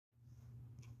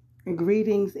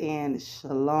Greetings and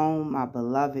shalom, my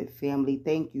beloved family.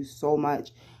 Thank you so much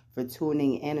for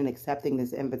tuning in and accepting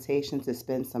this invitation to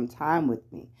spend some time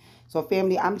with me. So,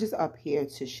 family, I'm just up here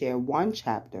to share one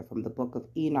chapter from the book of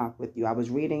Enoch with you. I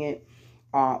was reading it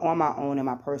on my own in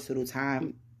my personal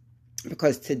time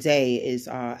because today is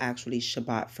actually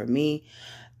Shabbat for me.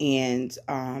 And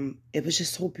it was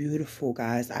just so beautiful,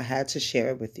 guys. I had to share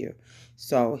it with you.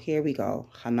 So here we go.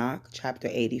 Enoch, chapter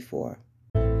 84.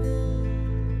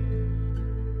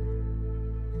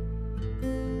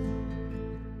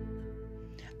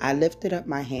 I lifted up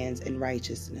my hands in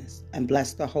righteousness and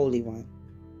blessed the Holy One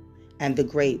and the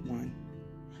Great One.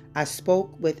 I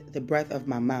spoke with the breath of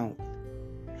my mouth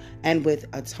and with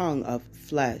a tongue of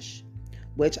flesh,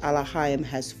 which Elohim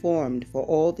has formed for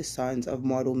all the sons of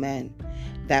mortal men,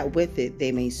 that with it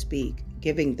they may speak,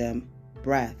 giving them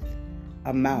breath,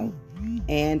 a mouth,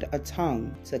 and a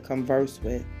tongue to converse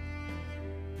with.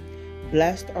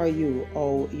 Blessed are you,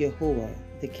 O Yahuwah,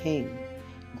 the King,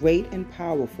 great and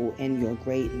powerful in your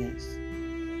greatness.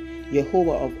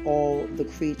 Yahuwah of all the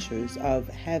creatures of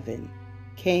heaven,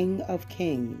 King of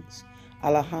kings,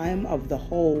 Elohim of the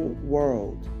whole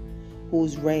world,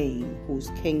 whose reign,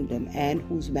 whose kingdom, and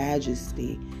whose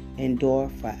majesty endure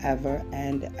forever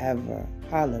and ever.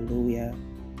 Hallelujah.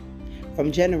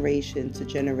 From generation to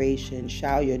generation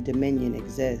shall your dominion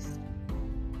exist.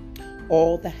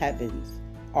 All the heavens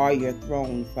are your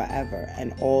throne forever,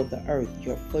 and all the earth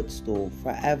your footstool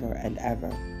forever and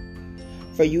ever.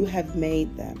 For you have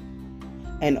made them,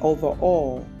 and over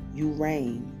all you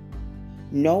reign.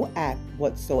 No act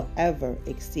whatsoever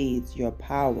exceeds your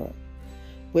power.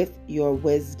 With your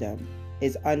wisdom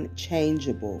is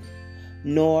unchangeable,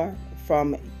 nor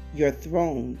from your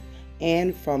throne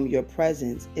and from your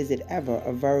presence is it ever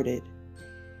averted.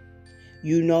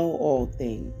 You know all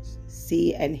things,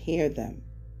 see and hear them.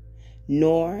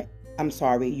 You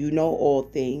know all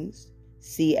things,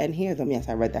 see and hear them. Yes,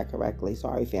 I read that correctly.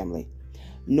 Sorry, family.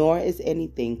 Nor is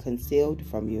anything concealed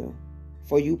from you,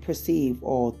 for you perceive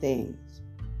all things.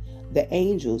 The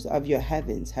angels of your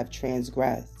heavens have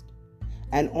transgressed,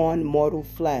 and on mortal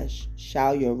flesh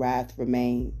shall your wrath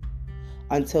remain,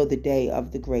 until the day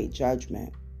of the great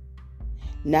judgment.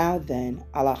 Now then,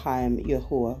 Elohim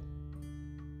Yahuwah,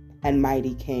 and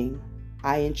mighty King,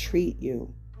 I entreat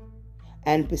you,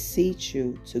 and beseech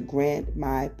you to grant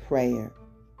my prayer,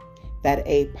 that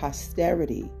a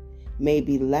posterity may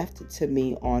be left to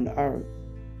me on earth,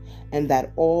 and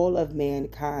that all of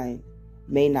mankind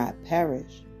may not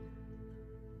perish,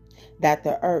 that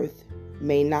the earth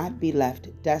may not be left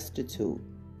destitute,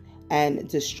 and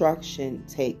destruction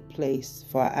take place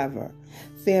forever.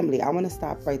 Family, I want to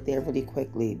stop right there really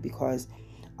quickly because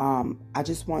I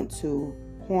just want to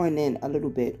horn in a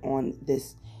little bit on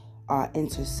this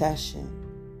intercession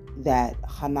that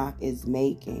Enoch is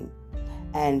making.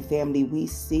 And family, we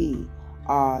see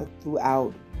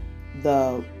throughout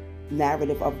the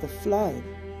narrative of the flood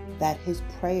that his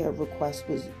prayer request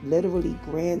was literally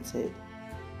granted.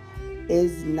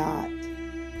 Is not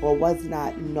or was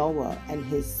not Noah and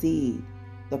his seed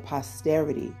the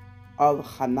posterity of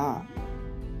Enoch?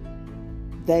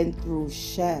 Then through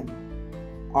Shem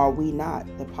are we not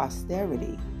the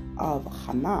posterity of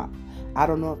Enoch? I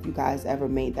don't know if you guys ever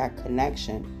made that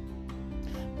connection,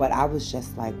 but I was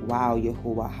just like, wow,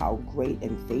 Yahuwah, how great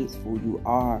and faithful you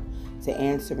are to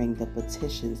answering the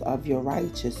petitions of your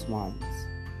righteous ones.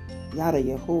 Yada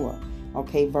Yahuwah.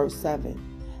 Okay, verse 7.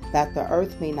 That the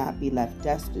earth may not be left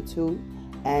destitute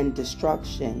and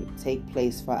destruction take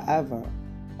place forever.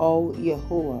 O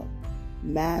Yahuwah,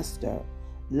 Master,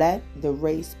 let the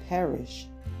race perish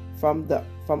from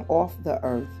off the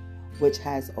earth which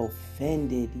has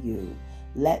offended you.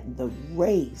 Let the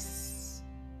race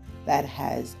that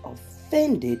has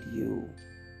offended you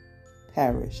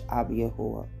perish, Abba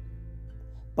Yahuwah.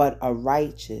 But a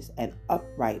righteous and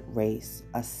upright race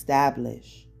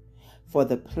establish for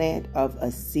the plant of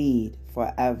a seed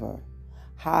forever.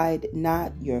 Hide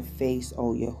not your face,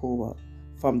 O Yahuwah,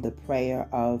 from the prayer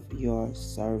of your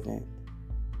servant.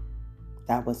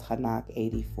 That was Enoch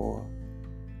 84.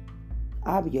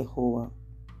 Abba Yahuwah,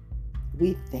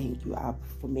 we thank you, Abba,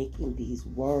 for making these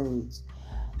words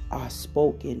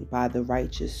spoken by the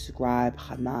righteous scribe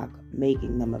Enoch,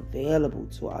 making them available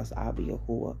to us, Abba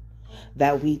Yahuwah,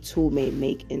 that we too may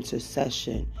make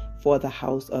intercession for the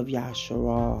house of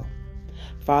Yasharal.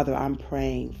 Father, I'm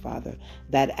praying, Father,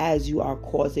 that as you are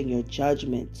causing your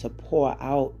judgment to pour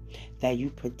out, that you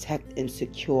protect and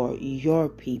secure your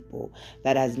people,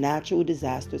 that as natural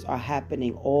disasters are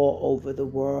happening all over the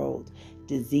world,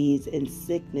 disease and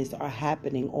sickness are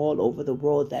happening all over the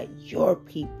world, that your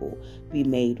people be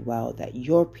made well, that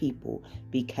your people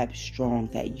be kept strong,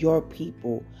 that your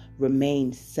people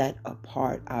remain set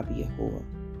apart, Abba Yahuwah.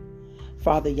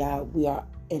 Father Yah, we are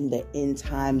in the end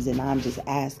times, and I'm just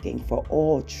asking for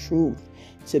all truth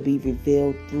to be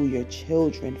revealed through your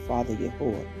children, Father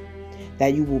Yahuwah.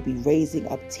 That you will be raising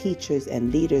up teachers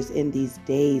and leaders in these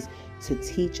days to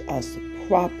teach us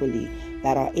properly,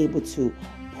 that are able to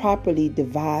properly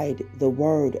divide the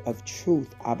word of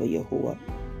truth, Abba Yahuwah,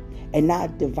 and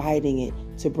not dividing it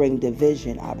to bring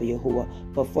division, Abba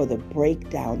Yahuwah, but for the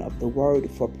breakdown of the word,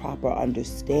 for proper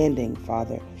understanding,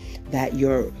 Father, that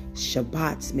your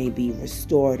Shabbats may be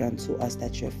restored unto us,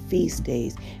 that your feast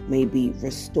days may be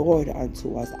restored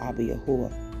unto us, Abba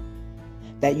Yahuwah.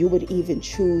 That you would even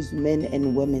choose men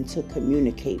and women to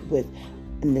communicate with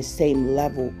in the same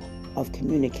level of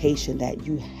communication that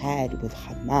you had with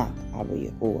Hanak, Abba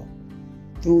Yahuwah.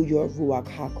 Through your Ruach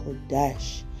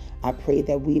HaKodesh, I pray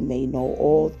that we may know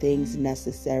all things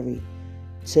necessary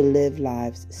to live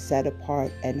lives set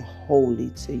apart and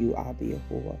holy to you, Abba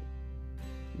Yahuwah.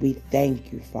 We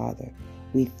thank you, Father.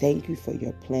 We thank you for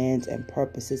your plans and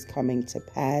purposes coming to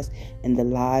pass in the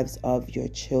lives of your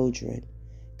children.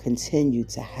 Continue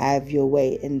to have your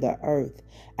way in the earth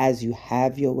as you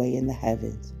have your way in the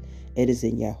heavens. It is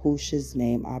in Yahushua's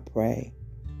name I pray.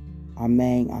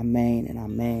 Amen, amen, and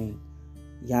amen.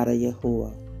 Yada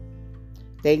Yahuwah.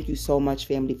 Thank you so much,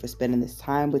 family, for spending this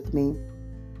time with me.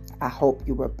 I hope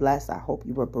you were blessed. I hope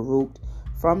you were baruched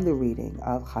from the reading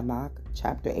of Hanak,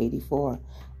 chapter 84.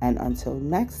 And until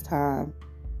next time,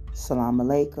 Salam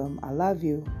Alaikum. I love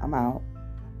you. I'm out.